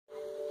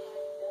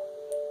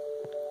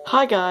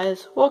Hi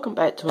guys, welcome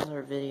back to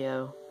another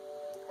video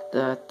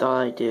that I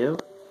thought I'd do.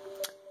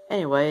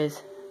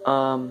 Anyways,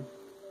 so,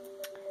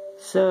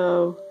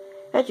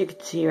 as you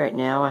can see right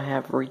now, I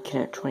have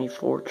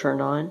Riiconnect24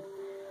 turned on.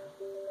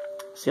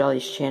 See all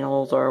these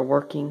channels are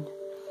working.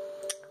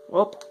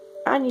 Well,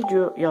 I need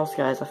y'all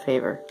guys a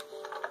favor.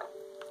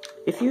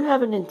 If you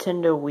have a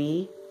Nintendo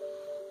Wii,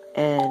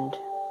 and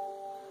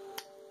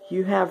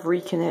you have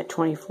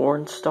Riiconnect24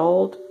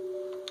 installed,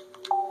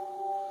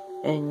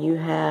 and you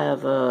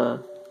have,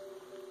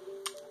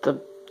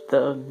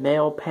 the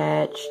mail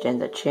patched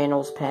and the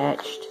channels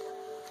patched.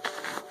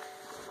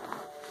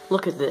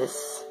 Look at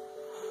this.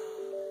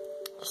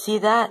 See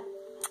that?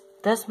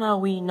 That's my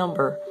Wii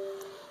number.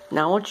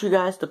 Now I want you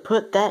guys to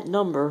put that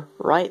number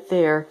right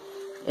there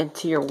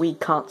into your Wii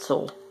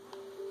console.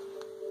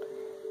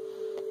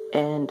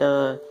 And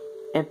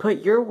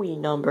put your Wii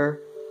number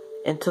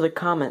into the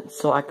comments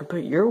so I can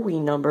put your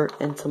Wii number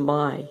into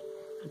my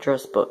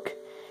address book.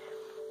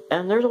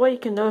 And there's a way you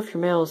can know if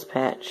your mail is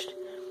patched.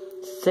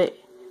 Say,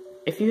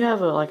 if you have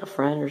like a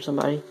friend or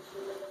somebody,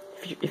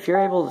 if you're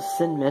able to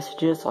send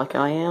messages like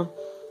I am,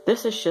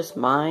 this is just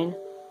mine.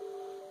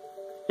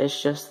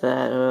 It's just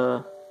that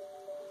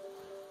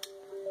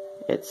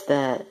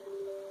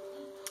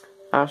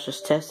I was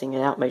just testing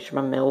it out, make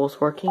sure my mail was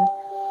working.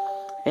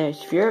 And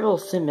if you're able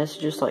to send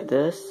messages like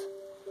this,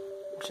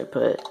 I should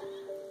put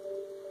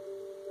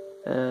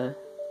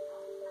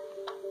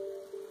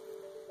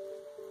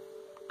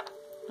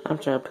I'm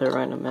trying to put a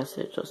random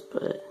message. Let's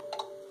put it.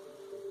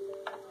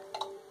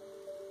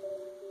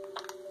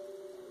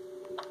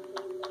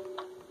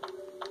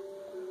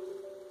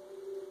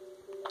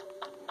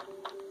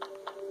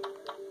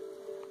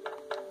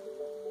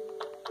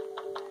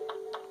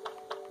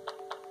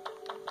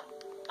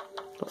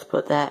 Let's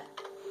put that.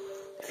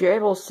 If you're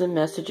able to send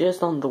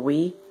messages on the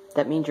Wii,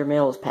 that means your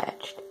mail is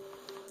patched.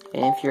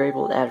 And if you're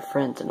able to add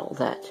friends and all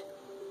that.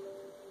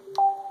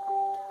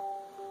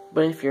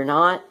 But if you're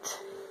not,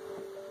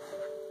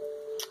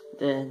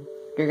 then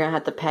you're gonna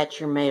have to patch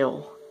your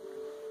mail.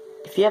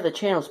 If you have the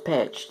channels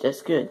patched,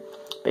 that's good.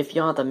 But if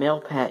you don't have the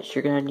mail patched,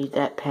 you're gonna need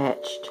that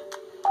patched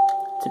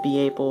to be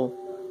able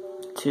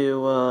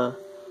to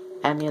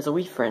add me as a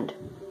Wii friend.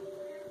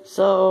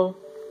 So,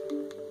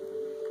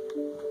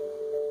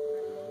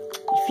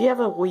 if you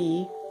have a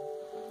Wii,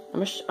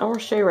 I'm gonna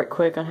show you right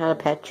quick on how to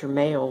patch your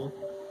mail,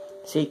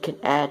 so you can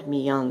add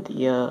me on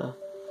the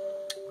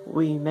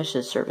Wii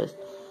message service.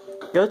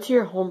 Go to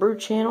your homebrew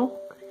channel,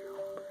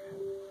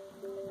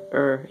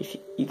 or if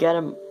you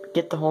gotta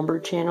get the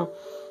homebrew channel,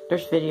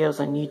 there's videos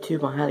on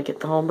YouTube on how to get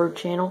the homebrew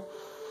channel.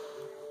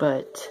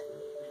 But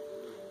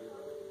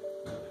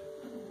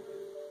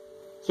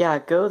yeah,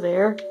 go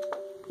there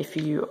if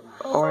you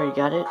already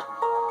got it.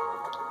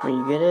 When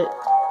you get it,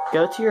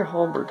 go to your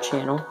homebrew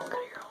channel.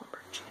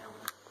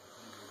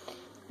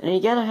 And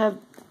you gotta have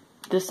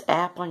this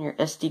app on your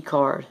SD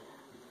card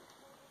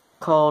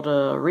called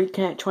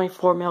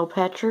Riiconnect24 Mail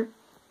Patcher.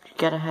 You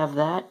gotta have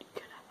that.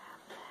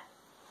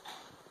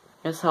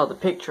 That's how the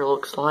picture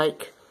looks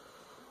like.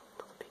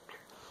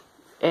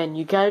 And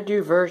you gotta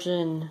do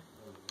version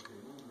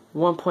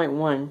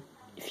 1.1.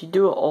 If you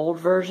do an old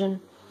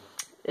version,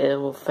 it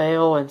will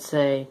fail and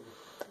say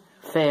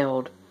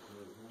failed,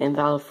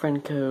 invalid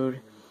friend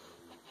code.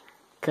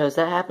 Because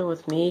that happened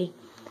with me.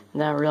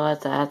 And I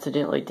realized I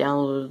accidentally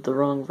downloaded the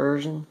wrong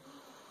version.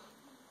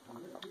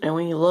 And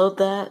when you load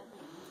that,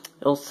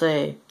 it'll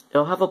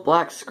have a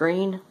black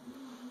screen.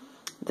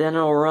 Then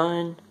it'll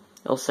run.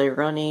 It'll say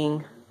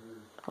running.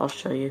 I'll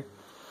show you.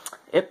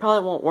 It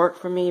probably won't work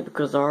for me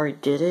because I already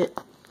did it.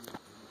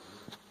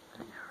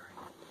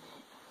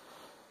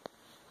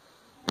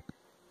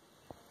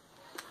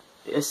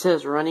 It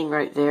says running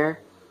right there.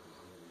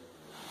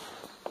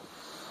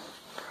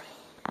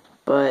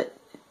 But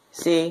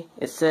see,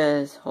 it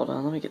says, hold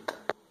on, let me get the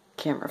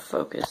camera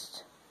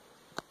focused.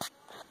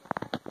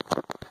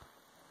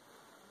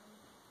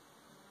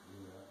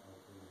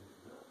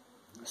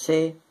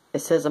 See, it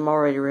says I'm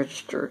already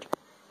registered.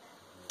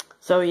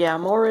 So yeah,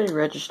 I'm already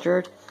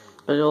registered,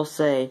 but it'll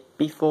say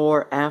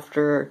before,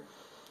 after,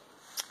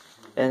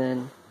 and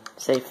then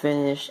say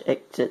finish,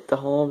 exit the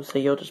home, so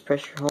you'll just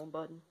press your home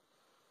button.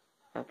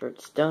 After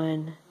it's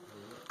done,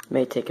 it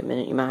may take a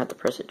minute, you might have to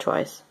press it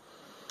twice.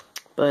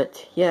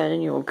 But yeah,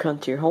 then you will come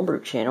to your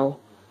homebrew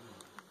channel.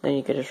 Then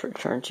you can just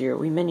return to your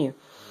Wii menu.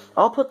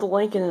 I'll put the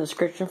link in the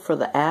description for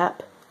the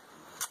app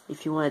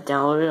if you want to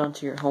download it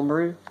onto your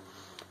homebrew.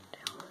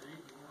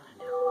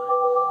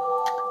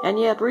 And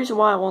yeah, the reason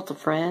why I want some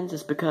friends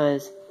is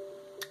because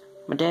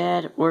my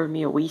dad ordered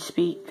me a Wii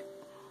Speak.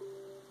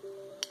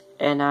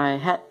 And I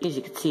have, as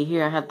you can see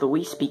here, I have the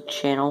Wii Speak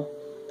channel.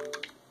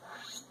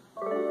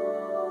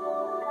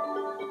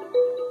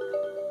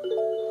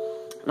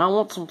 And I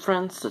want some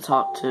friends to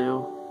talk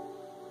to.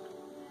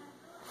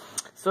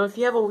 So if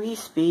you have a Wii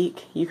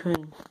Speak, you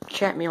can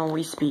chat me on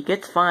Wii Speak.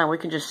 It's fine, we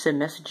can just send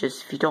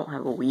messages if you don't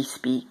have a Wii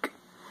Speak.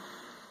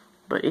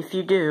 But if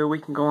you do, we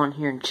can go on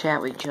here and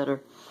chat with each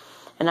other.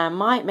 And I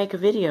might make a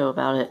video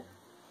about it.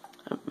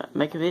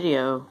 Make a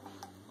video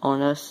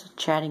on us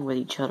chatting with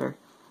each other.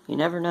 You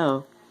never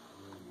know.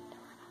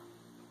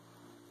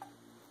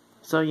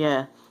 So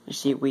yeah, you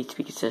see Wii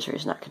Speak accessory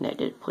is not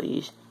connected.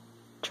 Please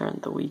turn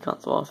the Wii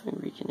console off and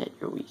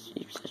reconnect your Wii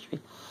Speak accessory.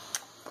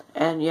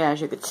 And yeah,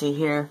 as you can see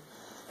here,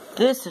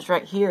 this is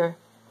right here.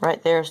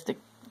 Right there's the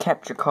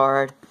capture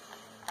card.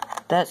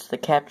 That's the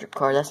capture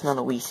card. That's not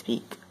a Wii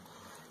Speak.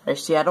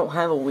 See, I don't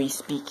have a Wii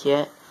Speak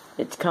yet.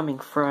 It's coming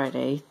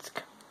Friday.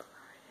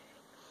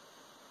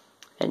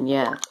 And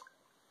yeah.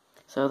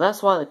 So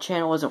that's why the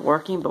channel isn't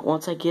working. But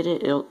once I get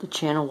it, the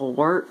channel will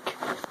work.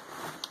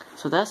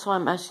 So that's why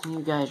I'm asking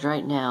you guys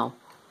right now.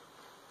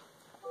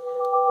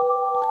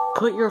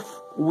 Put your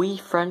Wii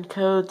Friend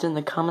codes in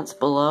the comments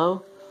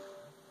below.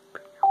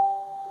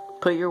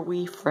 Put your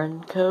Wii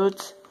Friend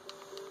codes.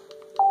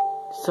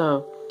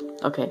 So,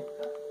 okay.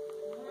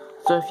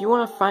 So if you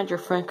want to find your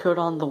friend code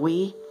on the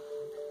Wii,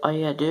 all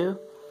you gotta do,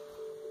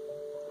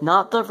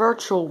 not the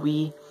virtual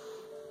Wii,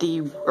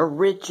 the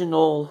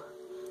original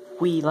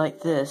Wii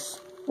like this,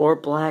 or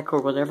black,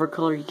 or whatever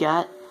color you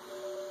got.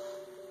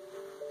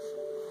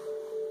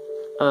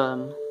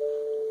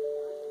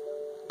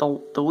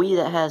 The Wii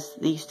that has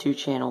these two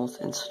channels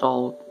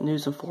installed,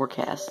 news and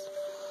forecasts.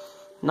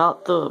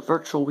 Not the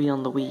virtual Wii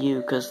on the Wii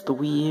U, because the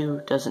Wii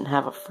U doesn't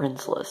have a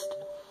friends list.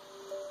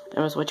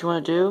 Anyways, what you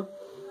want to do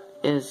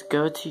is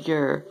go to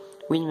your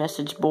Wii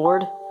message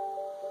board,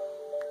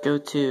 go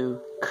to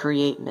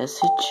create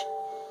message,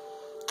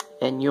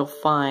 and you'll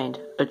find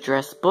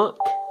address book,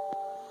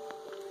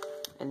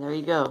 and there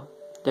you go.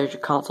 There's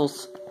your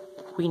console's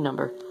Wii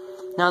number.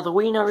 Now the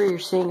Wii number you're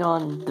seeing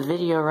on the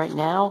video right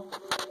now,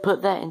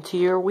 put that into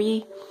your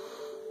Wii,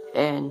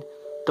 and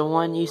the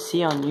one you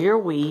see on your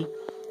Wii,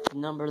 the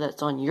number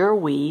that's on your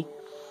Wii,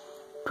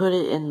 put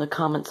it in the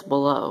comments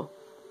below,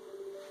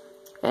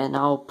 and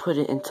I'll put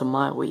it into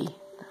my Wii.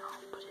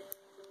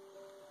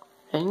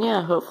 And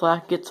yeah, hopefully I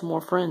can get some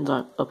more friends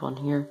up on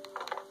here.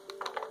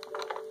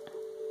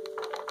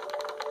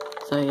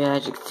 So yeah,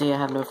 as you can see, I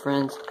have no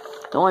friends.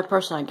 The only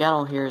person I got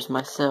on here is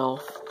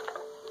myself,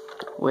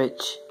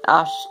 which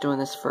I was just doing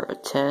this for a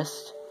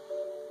test.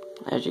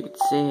 As you can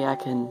see, I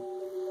can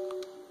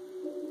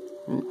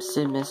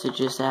send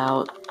messages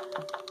out.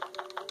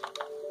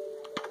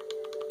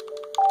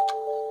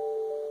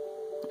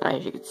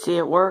 As you can see,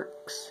 it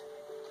works.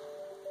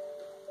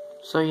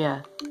 So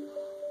yeah.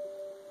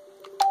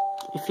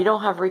 If you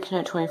don't have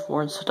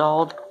Riiconnect24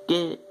 installed,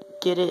 get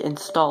it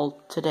installed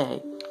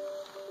today.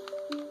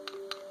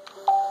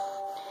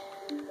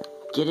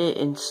 Get it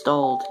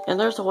installed. And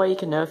there's a way you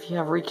can know if you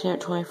have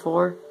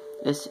Riiconnect24,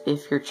 is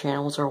if your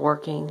channels are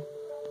working.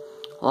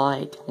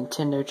 Like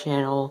Nintendo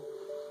channel,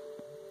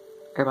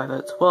 Everybody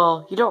Votes.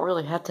 Well, you don't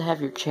really have to have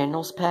your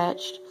channels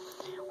patched.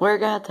 We're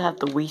gonna have to have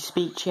the Wii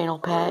Speak channel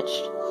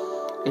patched.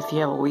 If you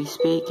have a Wii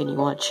Speak and you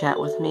want to chat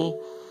with me,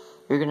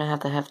 you're gonna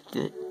have to have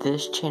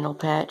this channel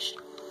patched.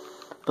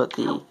 But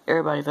the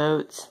Everybody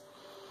Votes,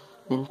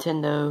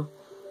 Nintendo,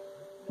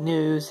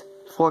 News,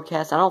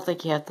 Forecast, I don't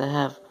think you have to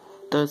have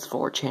those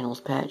 4 channels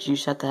patched. You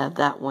just have to have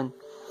that one,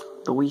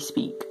 the Wii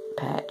Speak,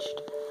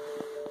 patched.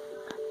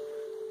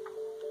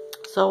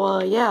 So,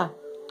 yeah.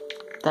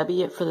 That'd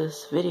be it for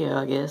this video,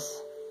 I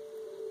guess.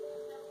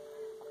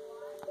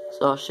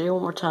 So, I'll show you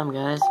one more time,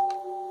 guys.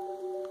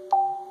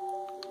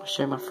 I'll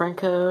show you my friend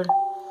code.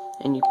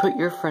 And you put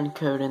your friend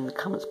code in the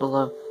comments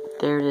below.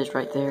 There it is,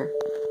 right there.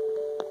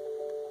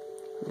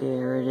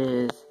 There it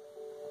is.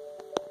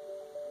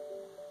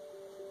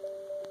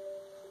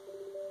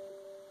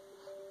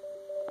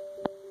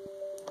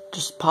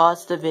 Just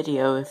pause the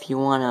video if you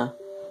want to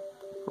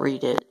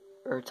read it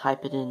or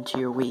type it into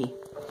your Wii.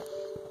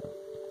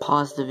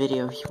 Pause the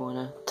video if you want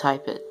to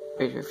type it,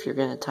 or if you're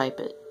going to type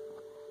it.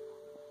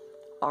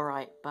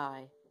 Alright,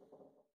 bye.